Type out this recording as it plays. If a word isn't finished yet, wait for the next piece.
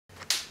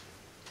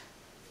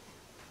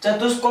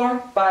ચતુષ્કોણ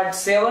part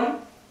 7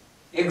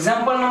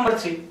 example number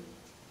 3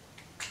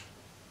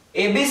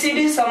 ABCD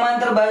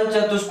સમાંતર બાજુ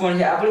ચતુષ્કોણ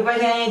છે। આપણી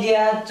પાસે અહીંયા જે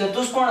આ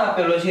ચતુષ્કોણ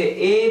આપેલો છે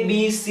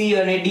ABC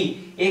અને D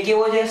એ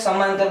કેવો છે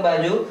સમાંતર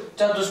બાજુ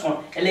ચતુષ્કોણ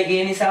એટલે કે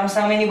એની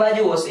સામસામેની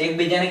બાજુઓ છે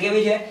એકબીજાને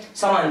કેવી છે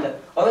સમાંતર।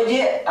 હવે જે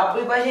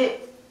આપણી પાસે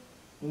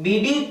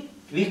BD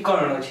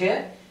વિકર્ણ છે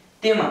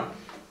તેમાં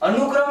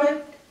અનુક્રમે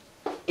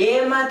A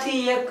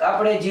માંથી એક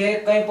આપણે જે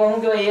કંઈ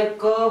પણ કહેવાય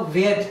એક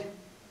વેધ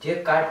જે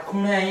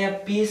કાટખૂણે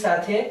અહીંયા P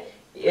સાથે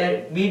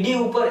BD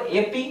ઉપર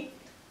AP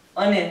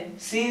અને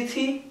C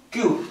થી Q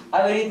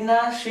આવી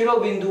રીતના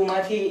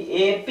શિરોબિંદુમાંથી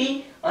AP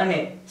અને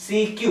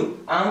CQ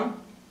આમ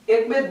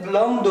એક બે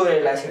લંબ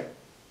દોરેલા છે।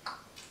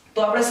 તો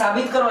આપણે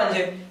સાબિત કરવાનું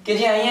છે કે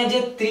જે અહીંયા જે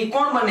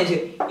ત્રિકોણ બને છે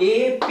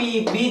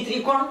APB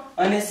ત્રિકોણ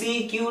અને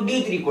CQD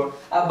ત્રિકોણ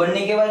આ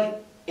બંને કેવા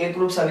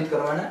એકરૂપ સાબિત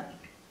કરવાના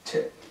છે।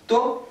 તો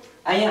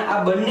અહીંયા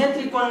આ બંને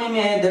ત્રિકોણને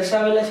મેં અહીંયા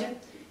દર્શાવેલા છે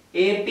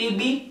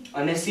APB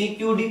અને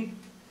CQD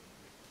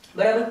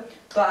બરાબર।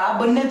 તો આ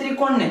બંને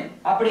ત્રિકોણને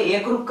આપણે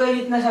એકરૂપ કઈ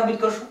રીતના સાબિત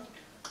કરશું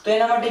તો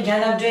એના માટે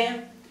ધ્યાન આપજો। અહીંયા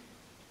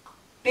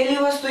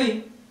પહેલી વસ્તુ એ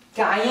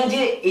કે અહીંયા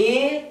જે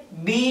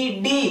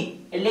ABD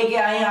એટલે કે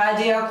અહીંયા આ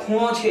જે આ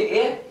ખૂણો છે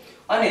એ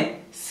અને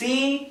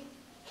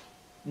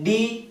CDB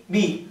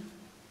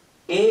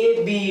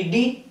ABD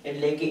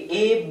એટલે કે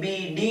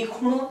ABD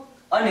ખૂણો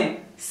અને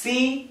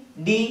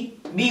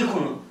CDB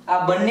ખૂણો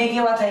આ બંને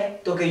કેવા થાય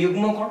તો કે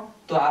યુગ્મકોણ।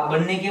 તો આ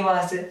બંને કેવા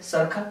હશે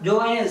સરખા। જો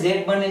અહીંયા Z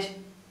બને છે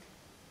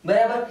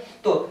બરાબર।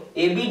 તો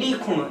ABD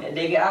ખૂણો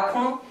એટલે કે આ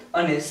ખૂણો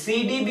અને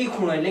CDB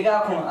ખૂણો એટલે કે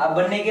આ ખૂણો આ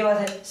બંને કેવા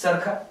થાય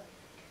સરખા।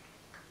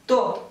 તો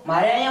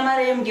મારે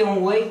એમ કેવું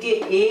હોય કે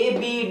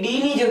ABD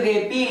ની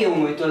જગ્યાએ P લેવું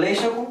હોય તો લઈ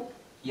શકું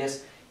યસ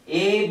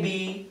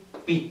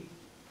ABP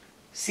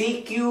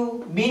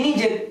CQB ની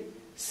જગ્યાએ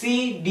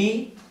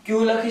CDQ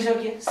લખી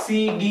શકીએ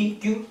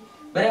CDQ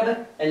બરાબર।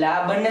 એટલે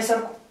આ બંને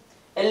સરખું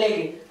એટલે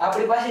કે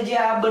આપણી પાસે જે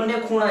આ બંને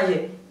ખૂણા છે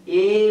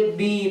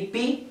ABP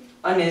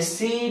અને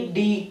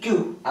CDQ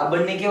આ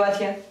બંને કેવા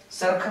થયા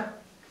સરખા।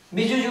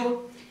 બીજું જુઓ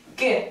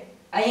કે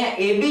અહીંયા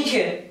AB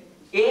છે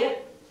એ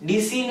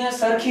DC ને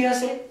સરખી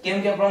હશે કેમ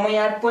કે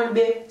પ્રમેય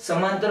 8.2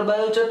 સમાંતર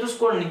બાજુ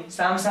ચતુષ્કોણની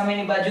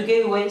સામસામેની બાજુ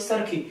કેવી હોય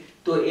સરખી।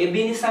 તો AB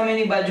ની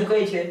સામેની બાજુ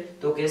કઈ છે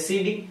તો કે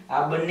CD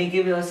આ બંને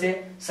કેવી હશે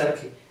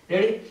સરખી।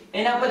 રેડી।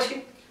 એના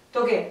પછી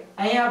તો કે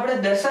અહીંયા આપણે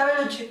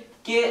દર્શાવેલું છે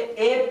કે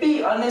AP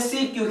અને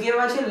CQ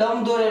કેવા છે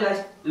લંબ દોરેલા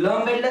છે।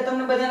 લંબ એટલે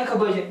તમને બધાને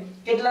ખબર છે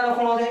કેટલાનો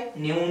ખૂણો થાય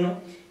 90 નો।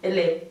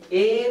 એટલે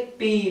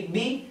APB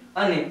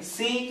અને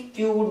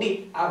CQD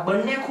આ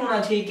બંને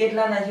ખૂણા છે એ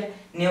કેટલાના છે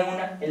 90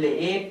 ના। એટલે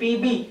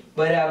APB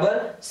બરાબર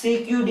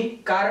CQD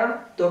કારણ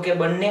તો કે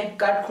બંને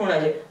કાટખૂણા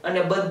છે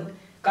અને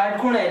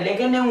કાટખૂણા એટલે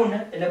કે 90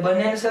 ના એટલે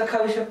બંનેને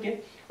સરખાવી શકીએ।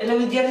 એટલે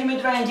વિદ્યાર્થી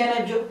મિત્રો અહીં ધ્યાન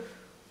આપજો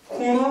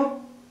ખૂણો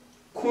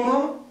ખૂણો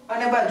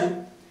અને બાજુ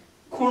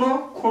ખૂણો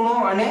ખૂણો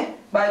અને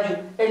બાજુ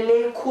એટલે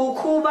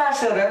ખૂબા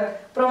શરત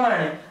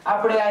પ્રમાણે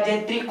આપણે આ જે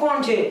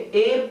ત્રિકોણ છે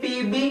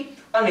APB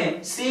અને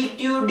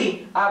CQD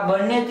આ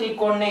બંને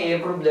ત્રિકોણને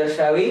એકરૂપ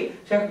દર્શાવી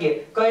શકીએ।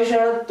 કઈ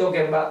શરત તો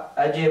કે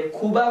આ જે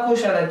ખૂબાખૂ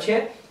શરત છે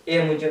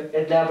એ મુજબ।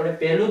 એટલે આપણે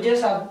પહેલું જે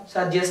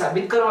સાધ્ય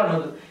સાબિત કરવાનું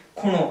હતું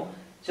ખૂણો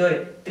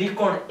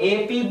ત્રિકોણ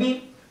APB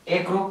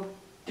એકરૂપ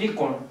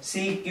ત્રિકોણ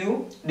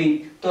CQD।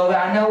 તો હવે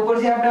આના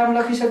ઉપરથી આપણે આમ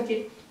લખી શકીએ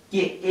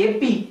કે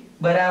AP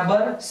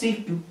બરાબર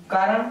CQ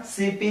કારણ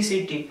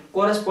CPCT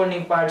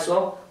corresponding parts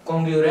of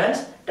કોંગ્રુઅન્સ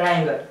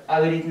triangle.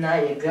 આવી રીતના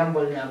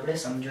એક્ઝામ્પલને આપણે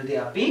સમજૂતી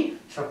આપી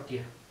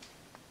શકીએ।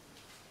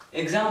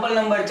 એક્ઝામ્પલ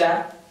નંબર 4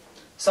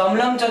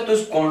 સમલંબ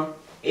ચતુષ્કોણ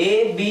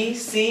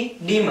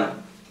ABCD માં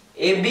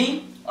AB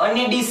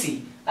અને DC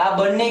આ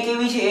બંને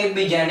કેવી છે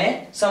એકબીજાને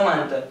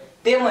સમાંતર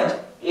તેમજ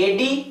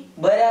AD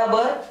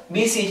બરાબર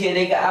BC છે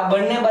એટલે કે આ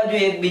બંને બાજુ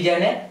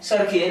એકબીજાને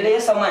સરખી એટલે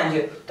એ સમાન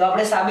છે। તો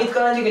આપણે સાબિત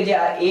કરવાનું છે કે જે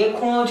આ A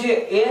ખૂણો છે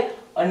એ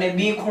અને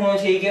B ખૂણો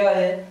છે એ કેવા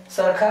છે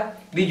સરખા।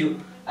 બીજું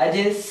આ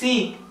જે C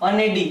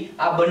અને D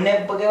આ બંને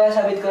કેવા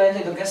સાબિત કરવાના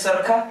છે તો કે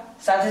સરખા।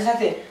 સાથે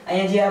સાથે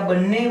અહીંયા જે આ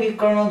બંને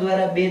વિકર્ણો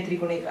દ્વારા બે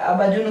ત્રિકોણ એક આ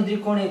બાજુનો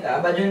ત્રિકોણ એક આ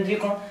બાજુનો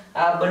ત્રિકોણ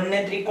આ બંને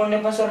ત્રિકોણને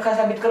પણ સરખા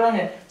સાબિત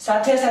કરવાના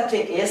સાથે સાથે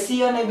AC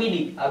અને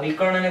BD આ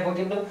વિકર્ણને પણ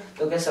કેટલું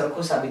તો કે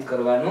સરખું સાબિત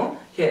કરવાનું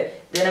છે।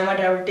 તેના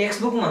માટે આપણે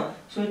ટેક્સ્ટ બુકમાં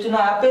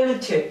સૂચના આપેલી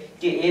છે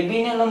કે AB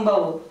ને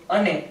લંબાવો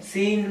અને C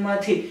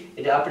માંથી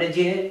એટલે આપણે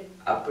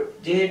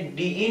જે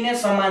DE ને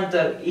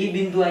સમાંતર E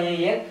બિંદુ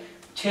અહીંયા એક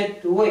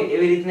છેદ હોય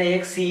એવી રીતના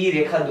એક CE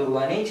રેખા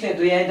દોરવાની છે।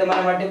 તો અહીંયા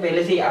તમારા માટે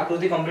પહેલેથી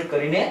આકૃતિ કમ્પ્લીટ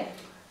કરીને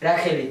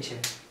રાખેલી છે।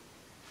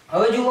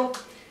 હવે જુઓ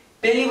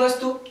પહેલી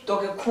વસ્તુ તો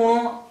કે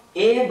ખૂણો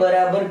A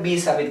બરાબર B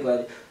સાબિત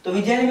કરવાનો। તો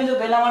વિદ્યાર્થી મિત્રો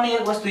પહેલા મને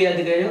એક વસ્તુ યાદ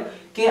કરજો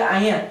કે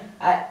અહીંયા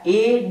આ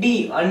AD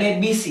અને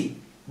BC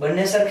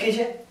બંને સરખી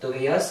છે તો કે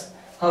યસ।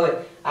 હવે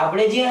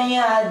આપણે જે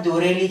અહીંયા આ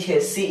દોરેલી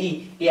છે CE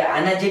એ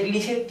આના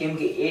જેટલી છે કેમ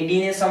કે AD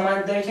ને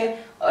સમાંતર છે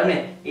અને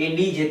AD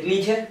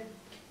જેટલી છે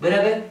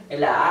બરાબર।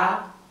 એટલે આ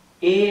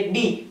AD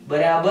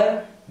બરાબર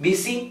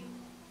BC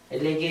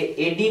એટલે કે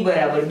AD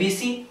બરાબર BC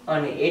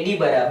અને AD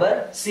બરાબર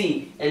C,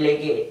 એટલે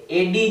કે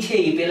AD છે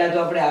એ પહેલા તો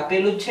આપણે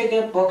આપેલું જ છે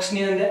કે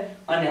પક્ષની અંદર,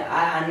 અને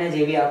આના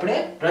જેવી આપણે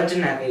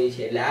રચના કરી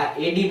છે, એટલે આ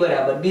AD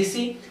બરાબર BC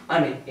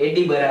અને AD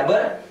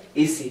બરાબર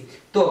EC.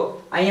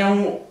 તો અહીંયા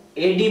હું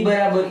AD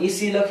બરાબર EC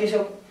લખી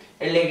શકું,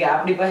 એટલે કે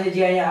આપણી પાસે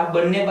જે અહીંયા આ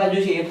બંને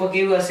બાજુ છે એ પણ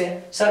કેવી હશે,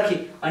 સરખી,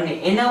 અને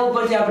એના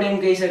ઉપરથી આપણે એમ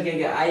કહી શકીએ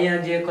કે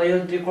અહીંયા જે કયો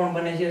ત્રિકોણ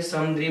બને છે,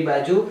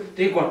 સમદ્વિબાજુ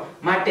ત્રિકોણ.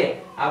 માટે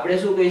આપણે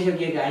શું કહી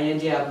શકીએ કે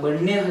અહીંયા જે આ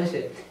બંને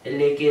હશે,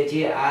 એટલે કે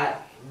જે આ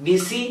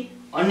BC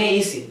અને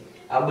EC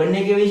આ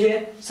બંને કેવી છે,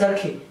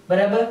 સરખી,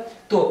 બરાબર.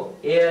 તો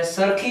એ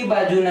સરખી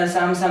બાજુના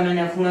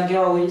સામસામેના ખૂણા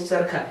કેવા હોય,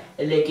 સરખા,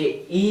 એટલે કે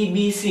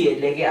EBC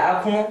એટલે કે આ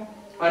ખૂણો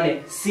અને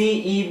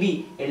CEB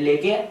એટલે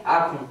કે આ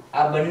ખૂણો,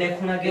 આ બંને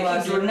ખૂણા કેવા,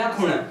 જોડના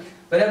ખૂણા,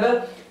 બરાબર.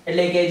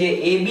 એટલે કે જે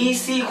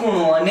ABC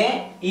ખૂણો અને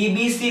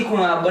EBC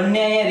ખૂણો આ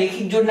બંને અહીંયા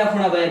રેખિક જોડના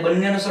ખૂણા બને,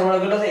 બંનેનો સરવાળો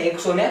કેટલો થાય,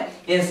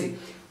 180.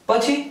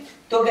 પછી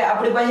તો કે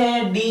આપણી પાસે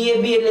અહીંયા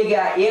DAB એટલે કે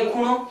આ A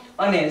ખૂણો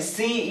અને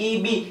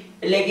CEB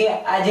એટલે કે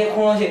આ જે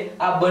ખૂણો છે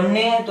આ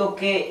બંને તો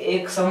કે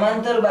એક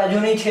સમાંતર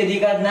બાજુની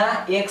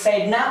છેદિકાના એક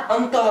સાઈડના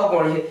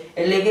અંતઃકોણ છે,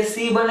 એટલે કે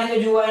C બને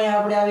છે, જુઓ અહીંયા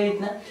આપણે આવી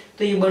રીતના,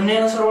 તો એ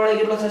બંનેનો સરવાળો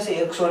કેટલો થશે,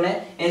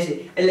 180.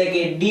 એટલે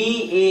કે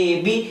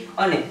DAB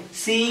અને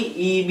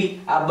CEB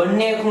આ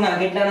બંને ખૂણા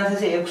કેટલાના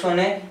થશે,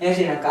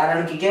 180 ના,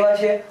 કારણ કે કેવા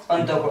છે,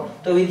 અંતઃકોણ.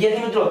 તો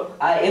વિદ્યાર્થી મિત્રો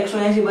આ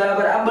 180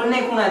 બરાબર આ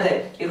બંને ખૂણા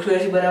થાય,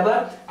 180 બરાબર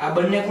આ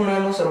બંને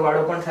ખૂણાનો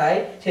સરવાળો પણ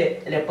થાય છે,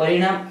 એટલે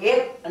પરિણામ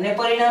 1 અને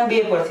પરિણામ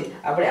 2 પરથી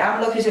આપણે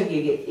આમ લખી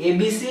શકીએ કે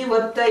ABC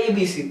વત્તા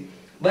EBC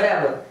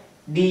બરાબર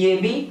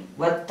DAB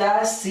વત્તા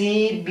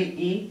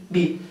CEB.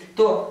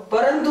 તો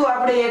પરંતુ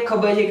આપણે એક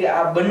ખબર છે કે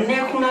આ બંને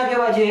ખૂણા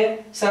કેવા છે,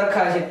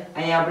 સરખા છે.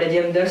 અહીંયા આપણે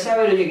જેમ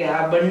દર્શાવેલું છે કે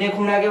આ બંને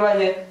ખૂણા કેવા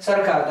છે,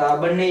 સરખા, તો આ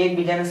બંને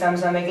એકબીજાના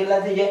સામસામે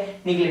કેટલા થઈ જાય,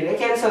 નીકળી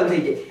કેન્સલ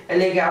થઈ જાય,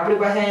 એટલે કે આપણી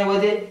પાસે અહીંયા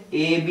વધે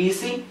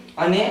ABC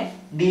અને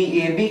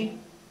DAB,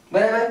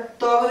 બરાબર.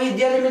 તો હવે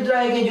વિદ્યાર્થી મિત્રો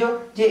આ કહેજો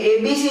જે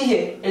ABC છે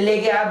એટલે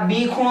કે આ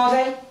B ખૂણો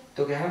થાય,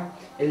 તો કે હા,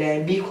 એટલે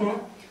આ B ખૂણો,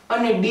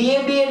 અને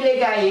DAB એટલે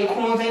કે આ A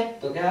ખૂણો થાય,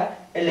 તો કે હા,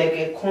 એટલે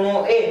કે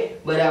ખૂણો A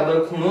બરાબર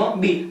ખૂણો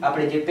B.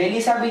 આપણે જે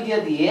પહેલી સાબિતી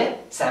હતી એ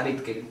સાબિત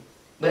કર્યું,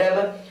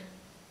 બરાબર.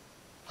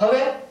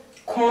 હવે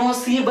ખૂણો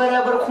C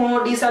બરાબર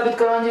ખૂણો D સાબિત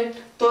કરવાનો છે.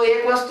 તો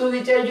એક વસ્તુ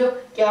વિચારજો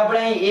કે આપણે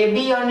અહીં AB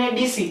અને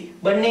DC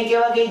બંને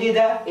કેવા કહી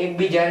દીધા,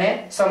 એકબીજાને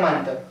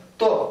સમાંતર.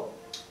 તો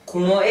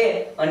ખૂણો A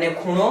અને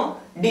ખૂણો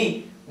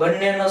D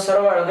બંનેનો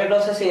સરવાળો કેટલો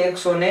થશે,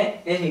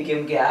 180,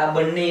 કેમ કે આ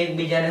બંને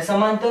એકબીજાને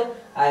સમાંતર,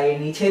 આ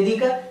એની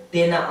છેદિકા,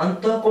 તેના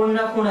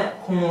અંતઃકોણના ખૂણા,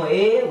 ખૂણો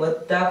A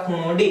વત્તા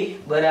ખૂણો D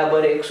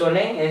બરાબર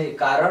 180,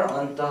 કારણ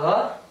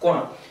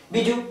અંતઃકોણ.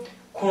 બીજું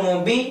ખૂણો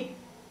B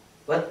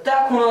વત્તા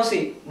ખૂણો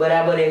C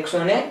બરાબર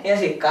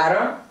 180,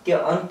 કારણ કે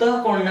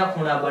અંતઃકોણના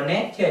ખૂણા બને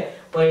છે.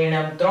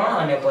 પરિણામ 3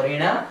 અને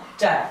પરિણામ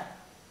 4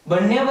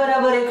 બંને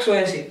બરાબર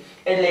 180,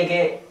 એટલે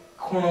કે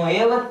ખૂણો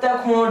A વત્તા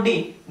ખૂણો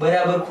D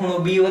બરાબર ખૂણો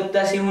B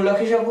વત્તા C હું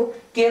લખી શકું.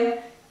 કેમ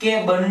કે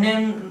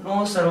બંનેનો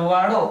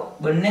સરવાળો,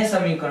 બંને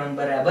સમીકરણ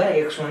બરાબર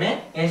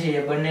 180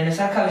 છે, બંનેને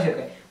સરખાવી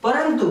શકાય.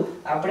 પરંતુ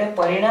આપણે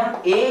પરિણામ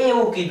A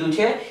એવું કીધું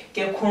છે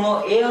કે ખૂણો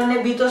A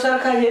અને B તો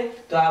સરખા છે,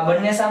 તો આ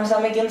બંને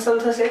સામસામે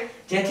કેન્સલ થશે,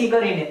 જેથી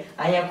કરીને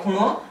અહીંયા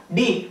ખૂણો D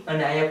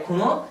અને અહીંયા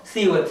ખૂણો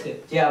C વધશે,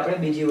 જે આપણે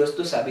બીજી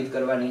વસ્તુ સાબિત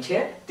કરવાની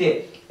છે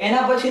તે.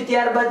 એના પછી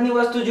ત્યારબાદની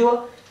વસ્તુ જુઓ,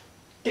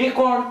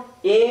 ત્રિકોણ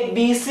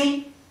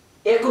ABC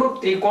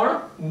એકરૂપ ત્રિકોણ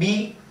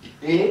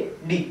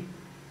BAD.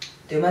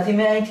 તેમાંથી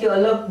મેં અહીંથી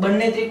અલગ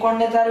બંને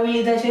ત્રિકોણને તારવી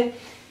લીધા છે,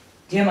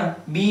 જેમાં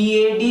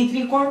BAD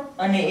ત્રિકોણ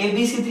અને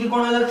ABC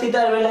ત્રિકોણ અલગથી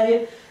તારવેલા છે.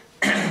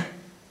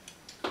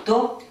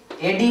 તો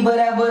AD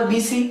બરાબર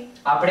BC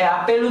આપણે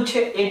આપેલું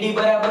છે, AD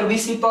બરાબર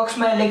BC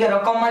પક્ષમાં એટલે કે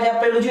રકમમાં જ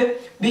આપેલું છે.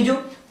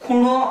 બીજું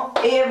ખૂણો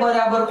A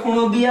બરાબર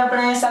ખૂણો B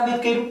આપણે અહીં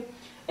સાબિત કર્યું,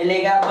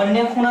 એટલે કે આ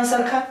બંને ખૂણા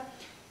સરખા.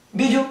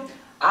 બીજું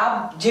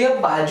આ જે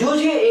બાજુ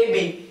છે AB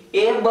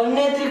એ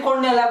બંને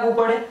ત્રિકોણને લાગુ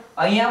પડે,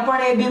 અહીંયા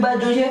પણ AB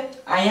બાજુ છે,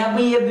 અહીંયા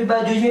પણ AB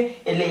બાજુ છે,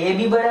 એટલે AB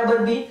બરાબર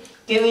B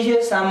કેવી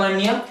છે,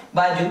 સામાન્ય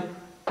બાજુ,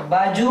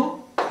 બાજુ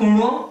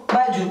ખૂણો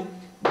બાજુ,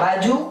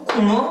 બાજુ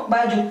ખૂણો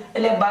બાજુ,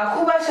 એટલે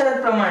બાખુબા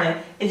શરત પ્રમાણે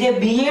જે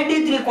BAD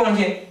ત્રિકોણ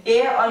છે એ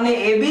અને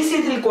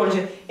ABC ત્રિકોણ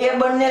છે એ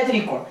બંને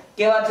ત્રિકોણ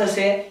કેવા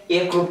થશે,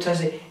 એકરૂપ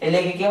થશે,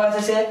 એટલે કે કેવા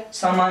થશે,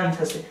 સમાન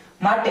થશે.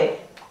 માટે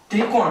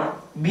ત્રિકોણ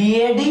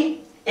BAD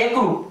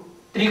એકરૂપ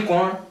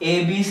ત્રિકોણ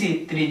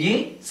ABC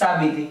ત્રીજી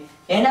સાબિતી.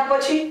 એના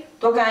પછી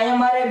તો કે અહીંયા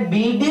મારે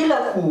BD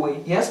લખવું હોય,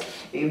 યસ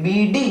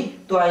BD,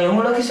 તો અહીંયા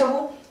હું લખી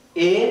શકું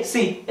AC,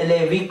 એટલે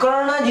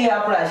વિકર્ણ જે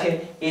આપણા છે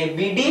એ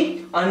BD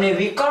અને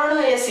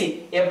વિકર્ણ AC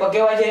એ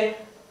કેવા છે,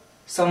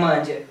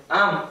 સમાન છે.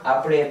 આમ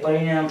આપણે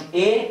પરિણામ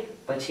A,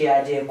 પછી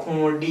આ જે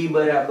ખૂણો D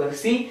બરાબર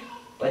C,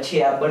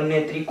 પછી આ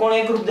બંને ત્રિકોણ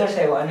એકરૂપ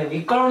દર્શાવ્યા અને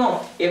વિકર્ણો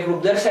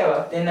એકરૂપ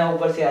દર્શાવ્યા, તેના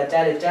ઉપરથી આ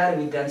ચારે ચાર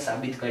વિધાન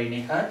સાબિત કરી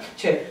નાખ્યા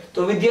છે.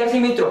 તો વિદ્યાર્થી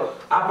મિત્રો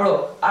આપણો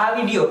આ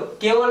વિડિયો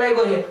કેવો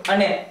લાગ્યો છે,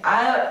 અને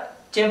આ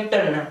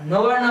ચેપ્ટરના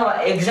નવા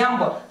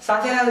એક્ઝામ્પલ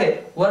સાથે સાથે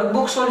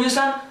વર્કબુક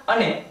સોલ્યુશન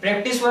અને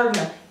પ્રેક્ટિસ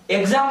વર્કના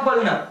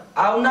એક્ઝામ્પલના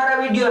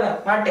આવનારા વિડિયોના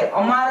માટે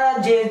અમારા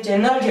જે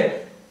ચેનલ છે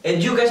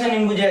એજ્યુકેશન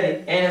ઇન ગુજરાતી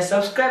એને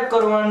સબસ્ક્રાઇબ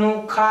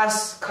કરવાનું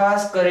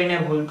ખાસ કરીને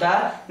ભૂલતા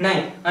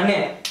નહીં. અને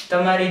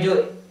તમારી જો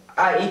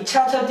આ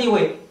ઈચ્છા થતી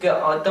હોય કે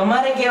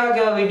તમારે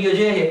કેવા વિડિયો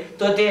જોઈએ છે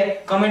તો તે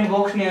કમેન્ટ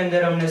બોક્સ ની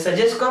અંદર અમને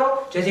સજેસ્ટ કરો,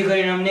 જેથી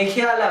કરીને અમને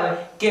ખ્યાલ આવે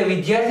કે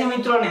વિદ્યાર્થી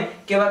મિત્રોને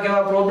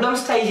કેવા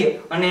પ્રોબ્લેમ્સ થાય છે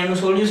અને એનું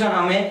સોલ્યુશન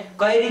અમે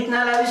કઈ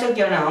રીતના લાવી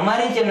શકીએ અને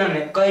અમારી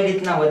ચેનલને કઈ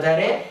રીતના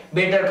વધારે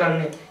બેટર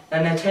કરને.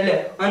 અને છેલ્લે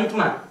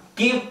અંતમાં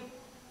keep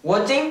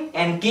watching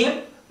and keep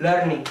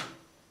learning.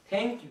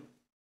 Thank you.